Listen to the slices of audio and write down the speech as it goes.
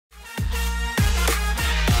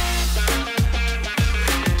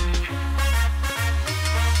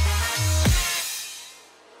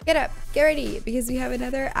Get up, get ready, because we have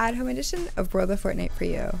another at-home edition of World of Fortnite for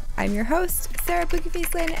you. I'm your host, Sarah Pookie,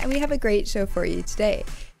 and we have a great show for you today.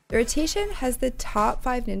 The rotation has the top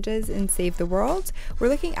 5 ninjas in Save the World. We're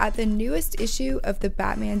looking at the newest issue of the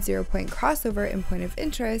Batman 0 Point crossover in Point of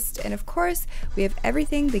Interest, and of course, we have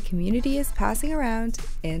everything the community is passing around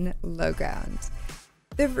in Low Ground.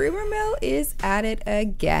 The rumor mill is at it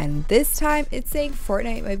again. This time, it's saying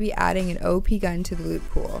Fortnite might be adding an OP gun to the loot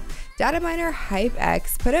pool. Data miner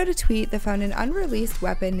HypeX put out a tweet that found an unreleased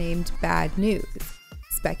weapon named Bad News.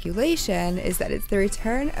 Speculation is that it's the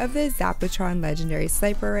return of the Zapatron legendary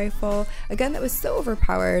sniper rifle, a gun that was so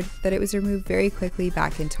overpowered that it was removed very quickly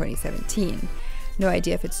back in 2017. No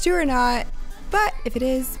idea if it's true or not, but if it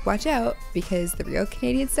is, watch out, because the real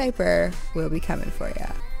Canadian sniper will be coming for you.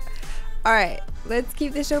 Alright, let's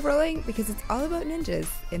keep this show rolling because it's all about ninjas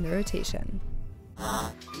in the rotation.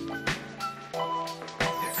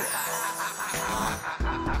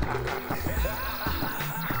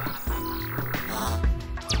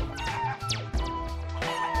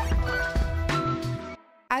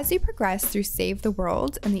 As you progress through Save the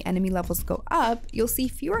World and the enemy levels go up, you'll see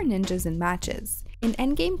fewer ninjas in matches. In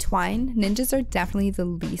endgame Twine, ninjas are definitely the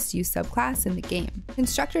least used subclass in the game.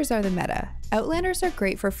 Constructors are the meta. Outlanders are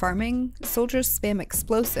great for farming, soldiers spam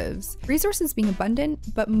explosives, resources being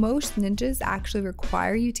abundant, but most ninjas actually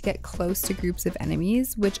require you to get close to groups of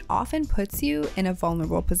enemies, which often puts you in a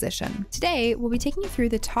vulnerable position. Today, we'll be taking you through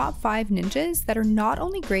the top 5 ninjas that are not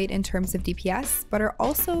only great in terms of DPS, but are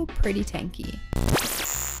also pretty tanky.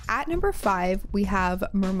 At number 5, we have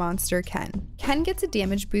Mermonster Ken. Ken gets a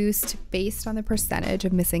damage boost based on the percentage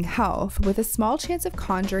of missing health, with a small chance of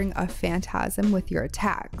conjuring a phantasm with your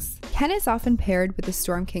attacks. Ken is often paired with the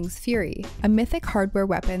Storm King's Fury, a mythic hardware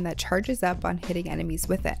weapon that charges up on hitting enemies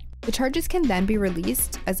with it. The charges can then be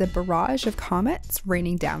released as a barrage of comets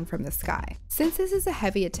raining down from the sky. Since this is a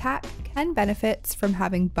heavy attack, Ken benefits from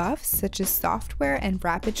having buffs such as software and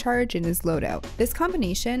rapid charge in his loadout. This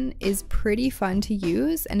combination is pretty fun to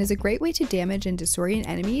use and is a great way to damage and disorient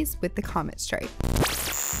enemies with the Comet Strike.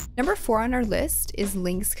 Number 4 on our list is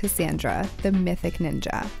Lynx Cassandra, the Mythic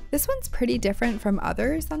Ninja. This one's pretty different from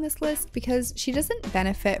others on this list because she doesn't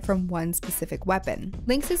benefit from one specific weapon.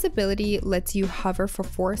 Lynx's ability lets you hover for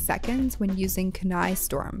 4 seconds when using Kunai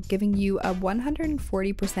Storm, giving you a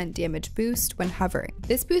 140% damage boost when hovering.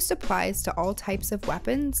 This boost applies to all types of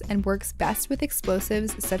weapons and works best with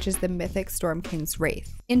explosives such as the Mythic Storm King's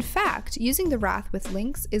Wraith. In fact, using the Wrath with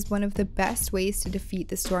Lynx is one of the best ways to defeat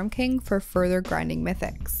the Storm King for further grinding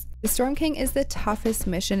mythics. The Storm King is the toughest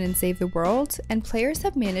mission in Save the World, and players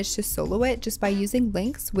have managed to solo it just by using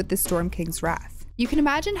Lynx with the Storm King's Wrath. You can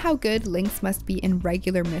imagine how good Lynx must be in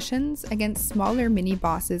regular missions against smaller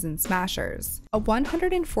mini-bosses and smashers. A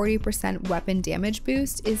 140% weapon damage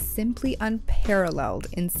boost is simply unparalleled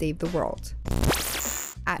in Save the World.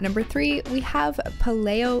 At number 3, we have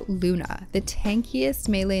Paleo Luna, the tankiest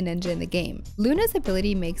melee ninja in the game. Luna's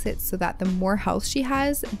ability makes it so that the more health she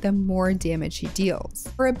has, the more damage she deals.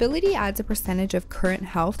 Her ability adds a percentage of current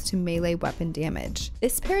health to melee weapon damage.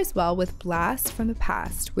 This pairs well with Blast from the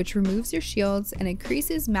Past, which removes your shields and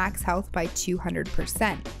increases max health by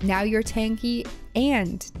 200%. Now you're tanky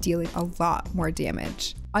and dealing a lot more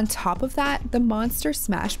damage. On top of that, the Monster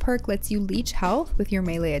Smash perk lets you leech health with your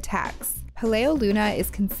melee attacks. Paleo Luna is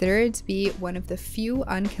considered to be one of the few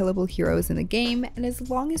unkillable heroes in the game, and as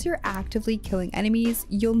long as you're actively killing enemies,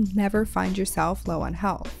 you'll never find yourself low on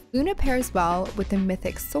health. Luna pairs well with the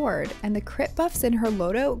Mythic Sword, and the crit buffs in her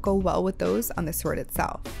loadout go well with those on the sword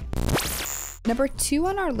itself. Number 2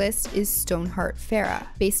 on our list is Stoneheart Pharah.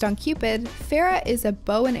 Based on Cupid, Pharah is a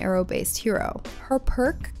bow and arrow based hero. Her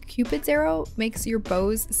perk, Cupid's Arrow, makes your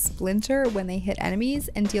bows splinter when they hit enemies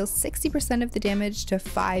and deals 60% of the damage to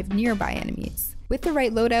 5 nearby enemies. With the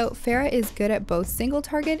right loadout, Pharah is good at both single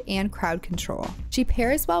target and crowd control. She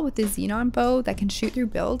pairs well with the Xenon bow that can shoot through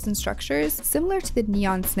builds and structures similar to the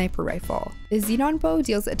Neon Sniper Rifle. The Xenon bow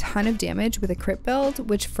deals a ton of damage with a crit build,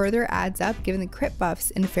 which further adds up given the crit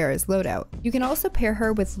buffs in Pharah's loadout. You can also pair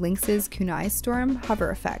her with Lynx's Kunai Storm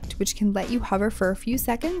hover effect, which can let you hover for a few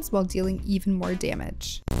seconds while dealing even more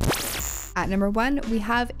damage. At number 1, we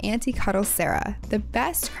have Anti-Cuddle Sarah, the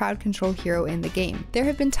best crowd control hero in the game. There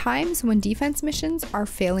have been times when defense missions are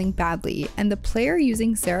failing badly, and the player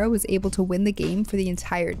using Sarah was able to win the game for the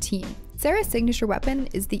entire team. Sarah's signature weapon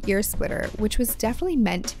is the ear splitter, which was definitely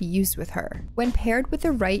meant to be used with her. When paired with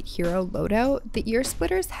the right hero loadout, the ear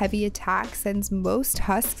splitter's heavy attack sends most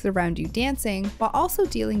husks around you dancing, while also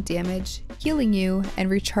dealing damage, healing you,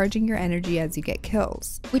 and recharging your energy as you get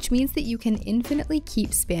kills, which means that you can infinitely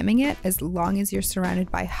keep spamming it as long as you're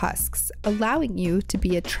surrounded by husks, allowing you to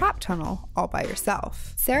be a trap tunnel all by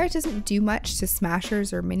yourself. Sarah doesn't do much to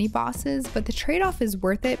smashers or mini bosses, but the trade-off is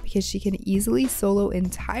worth it because she can easily solo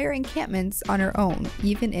entire encampments on her own,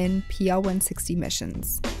 even in PL 160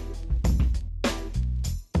 missions.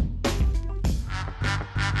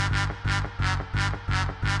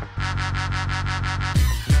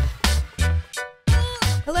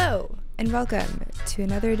 Hello, and welcome to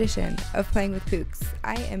another edition of Playing with Pooks.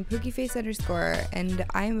 I am PookieFace_, and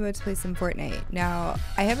I am about to play some Fortnite. Now,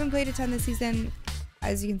 I haven't played a ton this season.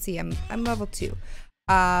 As you can see, I'm level 2.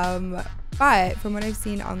 But from what I've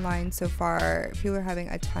seen online so far, people are having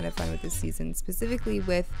a ton of fun with this season, specifically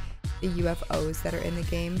with the UFOs that are in the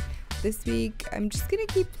game. This week, I'm just gonna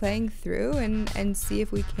keep playing through and see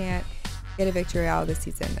if we can't get a victory out of this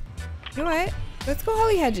season. You know what? Let's go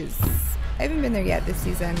Holly Hedges. I haven't been there yet this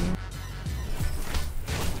season.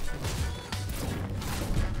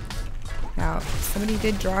 Now, somebody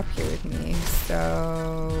did drop here with me,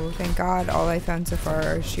 so thank God all I found so far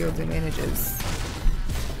are shields and bandages.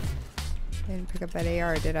 I didn't pick up that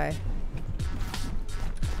AR, did I?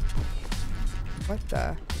 What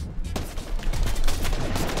the?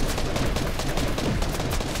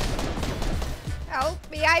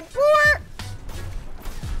 Help me, I'm poor!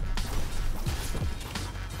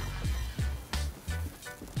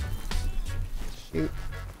 Shoot.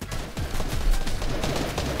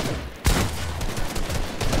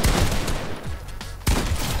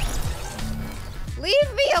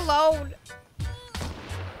 Leave me alone!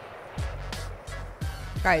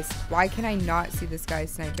 Guys, why can I not see this guy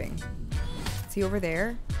sniping? Is he over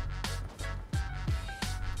there?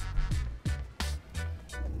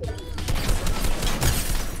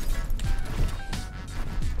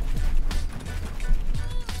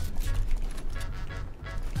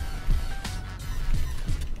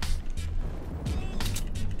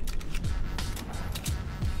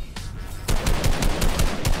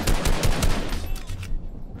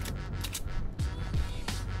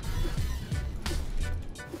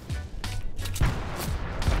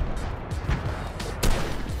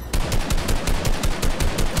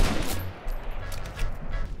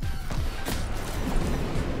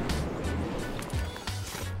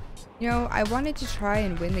 You know, I wanted to try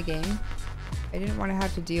and win the game. I didn't want to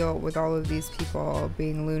have to deal with all of these people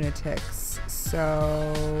being lunatics,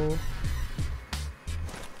 so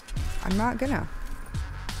I'm not gonna.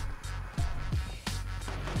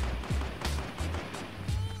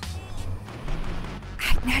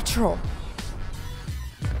 Act natural.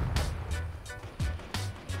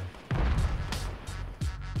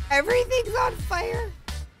 Everything's on fire.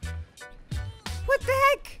 What the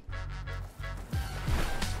heck?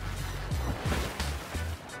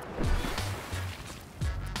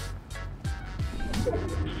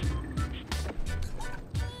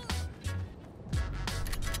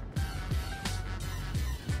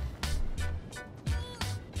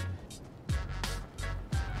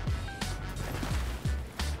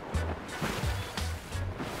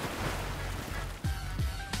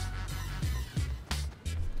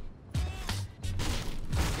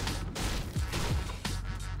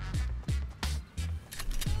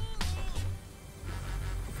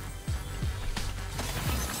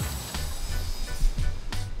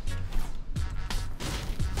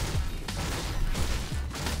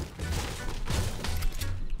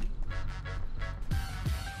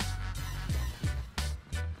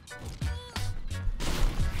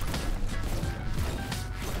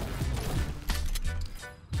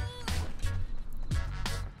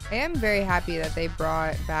 I am very happy that they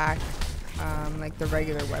brought back like the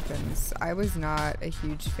regular weapons. I was not a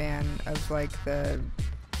huge fan of like the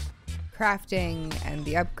crafting and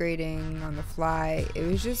the upgrading on the fly. It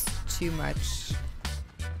was just too much.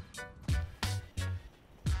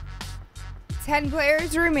 10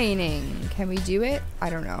 players remaining. Can we do it? I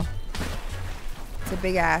don't know. It's a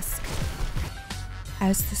big ask.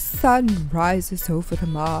 As the sun rises over the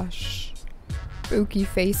marsh,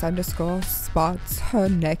 PookieFace_ spots her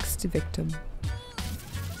next victim.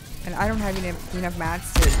 And I don't have enough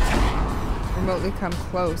mats to remotely come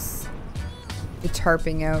close to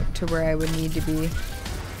tarping out to where I would need to be.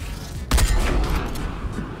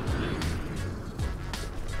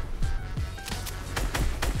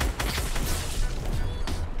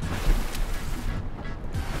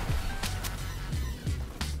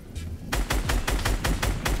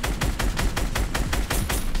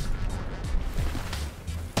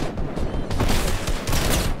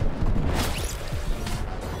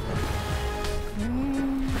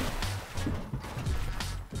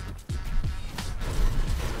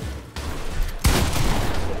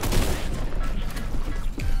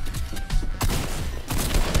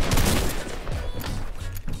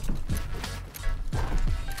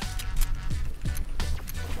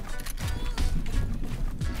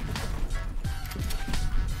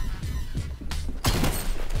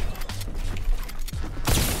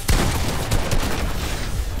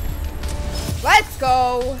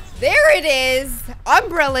 go. There it is.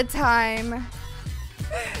 Umbrella time.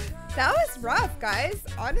 That was rough, guys.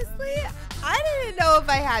 Honestly, I didn't know if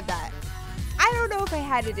I had that. I don't know if I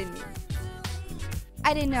had it in me.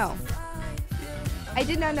 I didn't know. I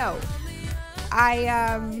did not know.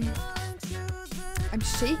 I'm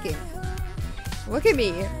shaking. Look at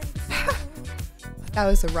me. That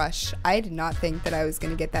was a rush. I did not think that I was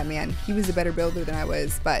going to get that man. He was a better builder than I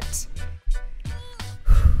was, but...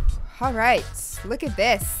 All right. Look at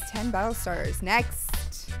this. 10 battle stars.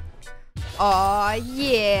 Next. Aw,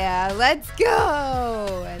 yeah. Let's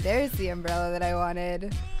go. There's the umbrella that I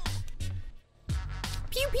wanted.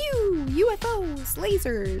 Pew pew. UFOs.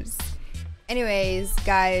 Lasers. Anyways,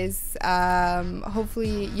 guys,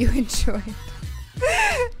 hopefully you enjoyed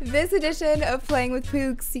this edition of Playing with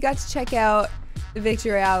Pooks. You got to check out the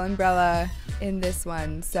Victory Royale umbrella in this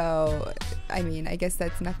one. So, I mean, I guess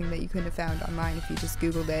that's nothing that you couldn't have found online if you just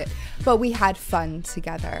Googled it. But we had fun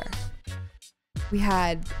together. We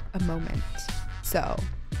had a moment. So,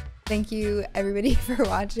 thank you everybody for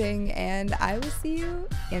watching, and I will see you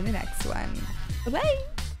in the next one. Bye-bye!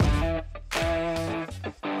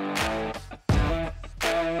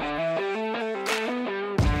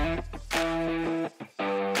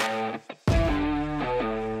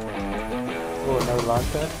 Oh, no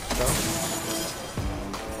launcher. No.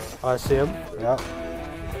 I see him. Yeah.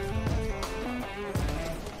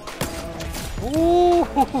 Ooh!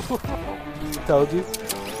 Told you.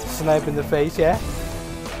 Snipe in the face, yeah?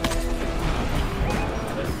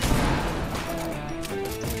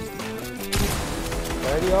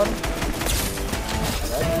 Ready on?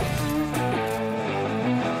 Ready?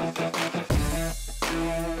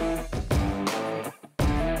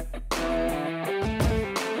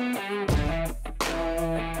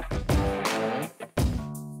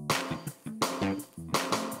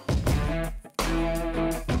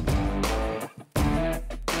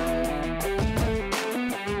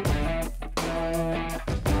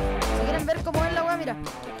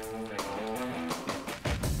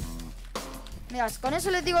 Mira, con eso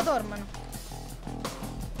les digo todo, hermano.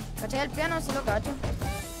 ¿Cachai el piano? Si lo cacho.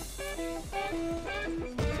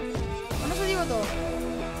 Con eso digo todo.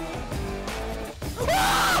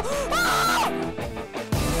 ¡Ah! ¡Ah!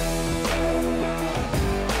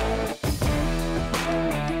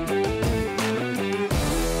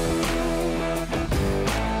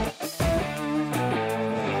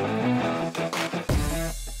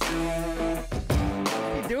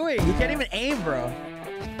 What are you doing? He can't even aim, bro.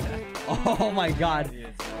 Oh my god.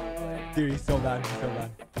 Dude, he's so bad. He's so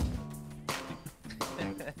bad.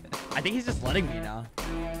 I think he's just letting me now.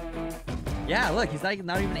 Yeah, look, he's like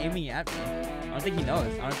not even aiming at me. I don't think he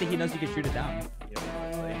knows. I don't think he knows you can shoot it down.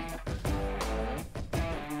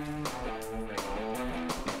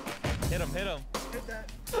 Hit him, hit him. Hit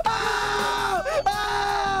that. Oh!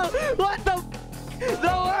 Oh! What the?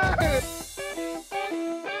 The word!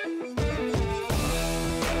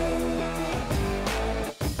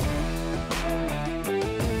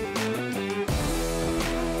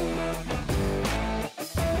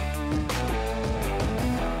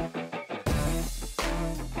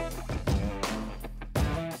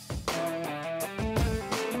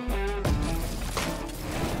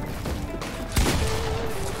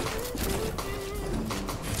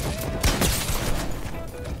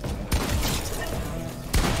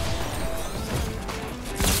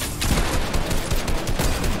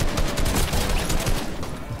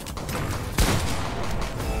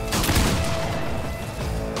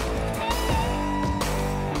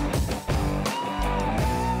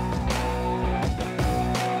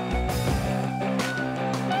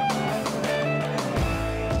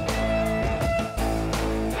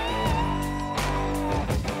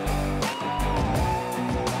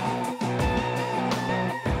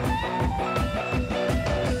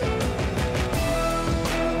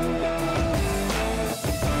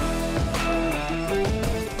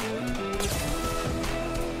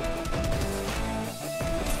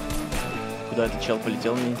 Куда этот чел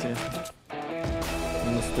полетел, мне интересно.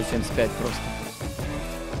 Минус 175 просто.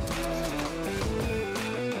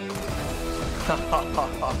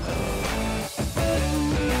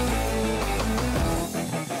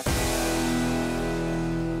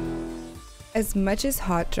 As much as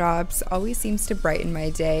hot drops always seems to brighten my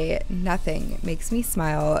day, nothing makes me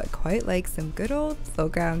smile quite like some good old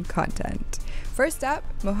Flowground content. First up,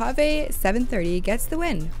 Mojave 730 gets the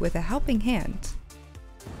win with a helping hand.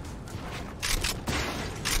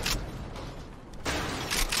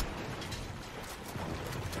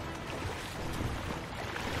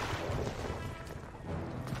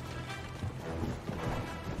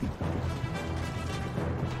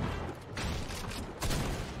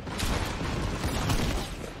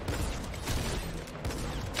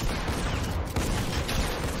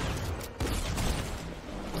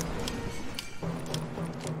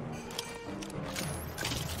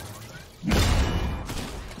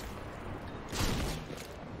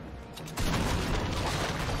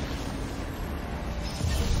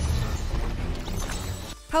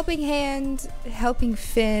 Helping hand, helping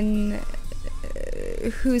fin,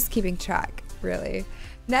 who's keeping track, really?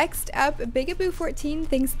 Next up, Bigaboo14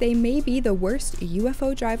 thinks they may be the worst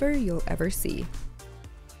UFO driver you'll ever see.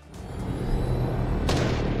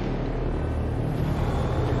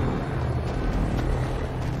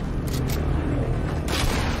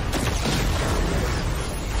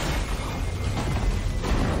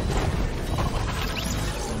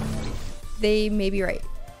 They may be right.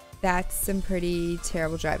 That's some pretty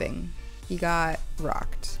terrible driving. He got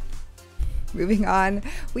rocked. Moving on,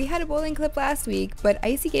 we had a bowling clip last week, but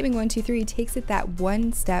Icy Gaming 123 takes it that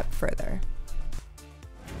one step further.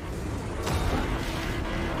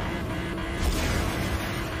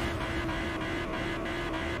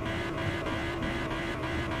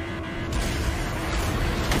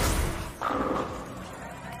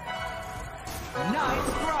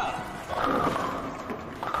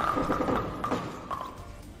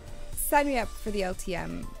 Sign me up for the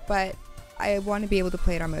LTM, but I want to be able to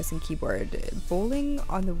play it on mouse and keyboard. Bowling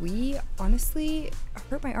on the Wii, honestly,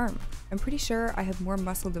 hurt my arm. I'm pretty sure I have more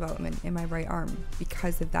muscle development in my right arm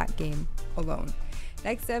because of that game alone.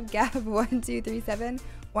 Next up, Gab1237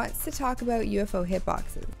 wants to talk about UFO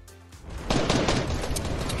hitboxes.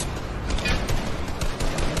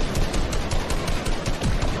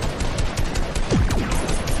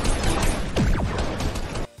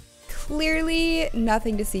 Clearly,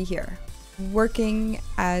 nothing to see here. Working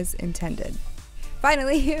as intended.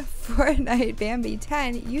 Finally, Fortnite Bambi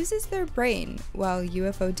 10 uses their brain while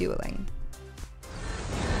UFO dueling.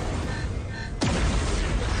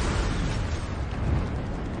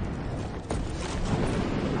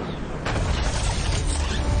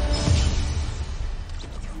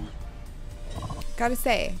 Gotta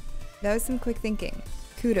say, that was some quick thinking.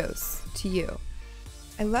 Kudos to you.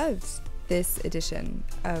 I loved this edition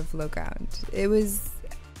of Low Ground. It was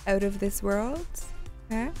out of this world.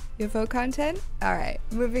 UFO content? Alright,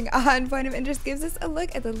 moving on. Point of Interest gives us a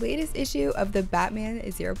look at the latest issue of the Batman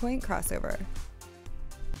 0 Point crossover.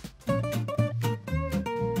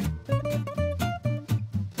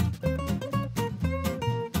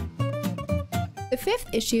 The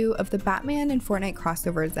 5th issue of the Batman and Fortnite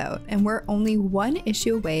crossover is out, and we're only one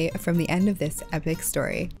issue away from the end of this epic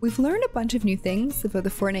story. We've learned a bunch of new things about the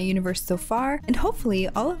Fortnite universe so far, and hopefully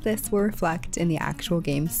all of this will reflect in the actual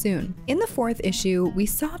game soon. In the 4th issue, we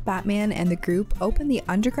saw Batman and the group open the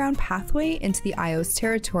underground pathway into the IO's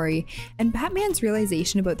territory, and Batman's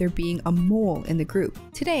realization about there being a mole in the group.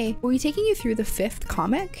 Today, we'll be taking you through the 5th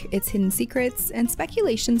comic, its hidden secrets, and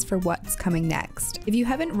speculations for what's coming next. If you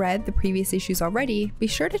haven't read the previous issues already, be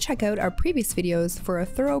sure to check out our previous videos for a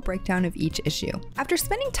thorough breakdown of each issue. After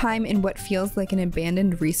spending time in what feels like an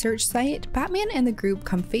abandoned research site, Batman and the group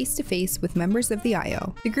come face to face with members of the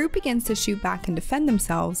IO. The group begins to shoot back and defend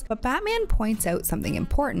themselves, but Batman points out something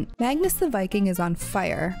important. Magnus the Viking is on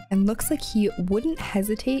fire and looks like he wouldn't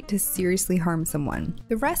hesitate to seriously harm someone.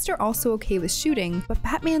 The rest are also okay with shooting, but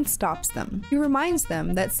Batman stops them. He reminds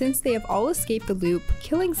them that since they have all escaped the loop,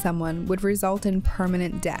 killing someone would result in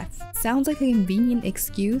permanent death. Sounds like a convenient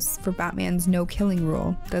excuse for Batman's no-killing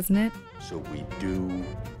rule, doesn't it? So we do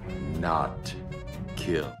not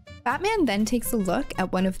kill. Batman then takes a look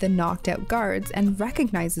at one of the knocked out guards and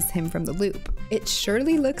recognizes him from the loop. It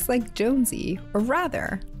surely looks like Jonesy, or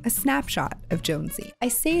rather, a snapshot of Jonesy. I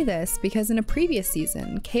say this because in a previous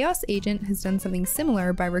season, Chaos Agent has done something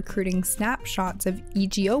similar by recruiting snapshots of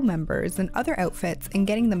EGO members and other outfits and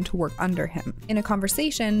getting them to work under him. In a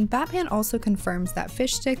conversation, Batman also confirms that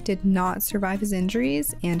Fishstick did not survive his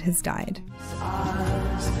injuries and has died.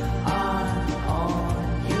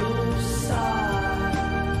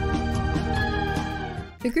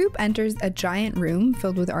 The group enters a giant room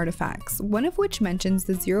filled with artifacts, one of which mentions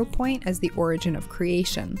the 0 Point as the origin of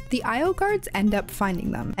creation. The IO guards end up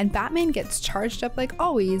finding them, and Batman gets charged up like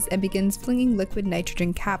always and begins flinging liquid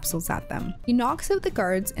nitrogen capsules at them. He knocks out the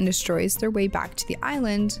guards and destroys their way back to the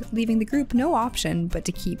island, leaving the group no option but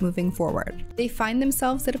to keep moving forward. They find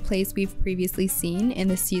themselves at a place we've previously seen in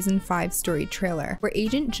the Season 5 story trailer, where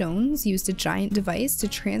Agent Jones used a giant device to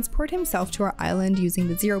transport himself to our island using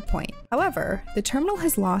the 0 Point. However, the terminal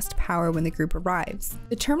has lost power when the group arrives.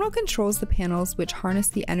 The terminal controls the panels which harness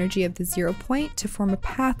the energy of the 0 Point to form a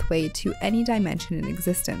pathway to any dimension in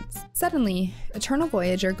existence. Suddenly, Eternal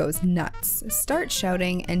Voyager goes nuts, starts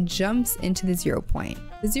shouting, and jumps into the 0 Point.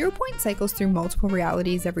 The 0 Point cycles through multiple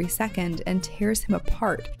realities every second and tears him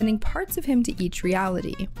apart, sending parts of him to each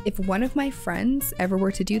reality. If one of my friends ever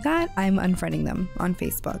were to do that, I'm unfriending them on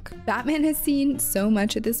Facebook. Batman has seen so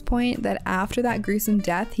much at this point that after that gruesome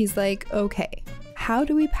death, he's like, okay, how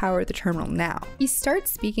do we power the terminal now? He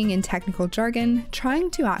starts speaking in technical jargon,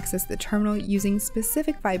 trying to access the terminal using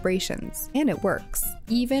specific vibrations, and it works.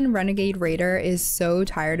 Even Renegade Raider is so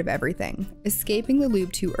tired of everything. Escaping the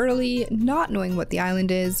loop too early, not knowing what the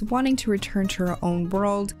island is, wanting to return to her own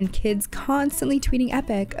world, and kids constantly tweeting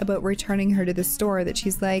Epic about returning her to the store that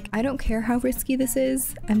she's like, I don't care how risky this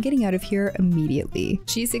is, I'm getting out of here immediately.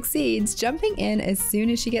 She succeeds, jumping in as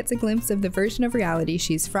soon as she gets a glimpse of the version of reality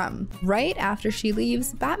she's from. Right after she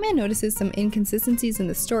leaves, Batman notices some inconsistencies in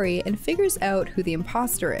the story and figures out who the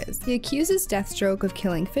imposter is. He accuses Deathstroke of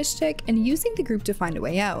killing Fishstick and using the group to find a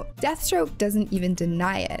way out. Deathstroke doesn't even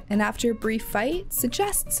deny it, and after a brief fight,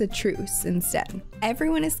 suggests a truce instead.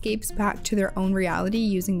 Everyone escapes back to their own reality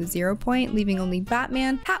using the 0 point, leaving only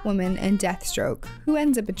Batman, Catwoman, and Deathstroke, who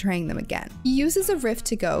ends up betraying them again. He uses a rift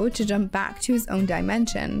to go to jump back to his own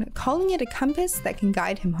dimension, calling it a compass that can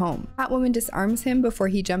guide him home. Catwoman disarms him before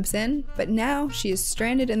he jumps in, but now she is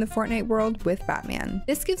stranded in the Fortnite world with Batman.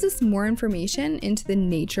 This gives us more information into the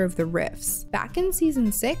nature of the rifts. Back in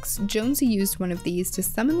season 6, Jonesy used one of these to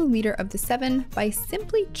summon the leader of the 7 by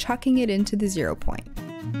simply chucking it into the 0 point.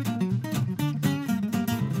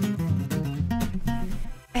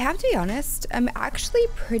 I have to be honest, I'm actually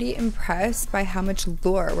pretty impressed by how much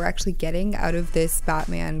lore we're actually getting out of this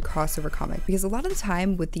Batman crossover comic, because a lot of the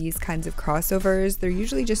time with these kinds of crossovers, they're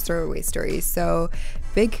usually just throwaway stories. So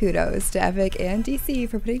big kudos to Epic and DC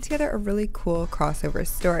for putting together a really cool crossover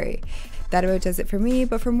story. That about does it for me,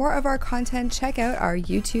 but for more of our content, check out our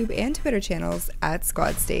YouTube and Twitter channels at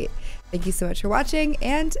Squad State. Thank you so much for watching,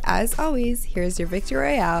 and as always, here's your Victory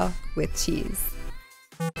Royale with cheese.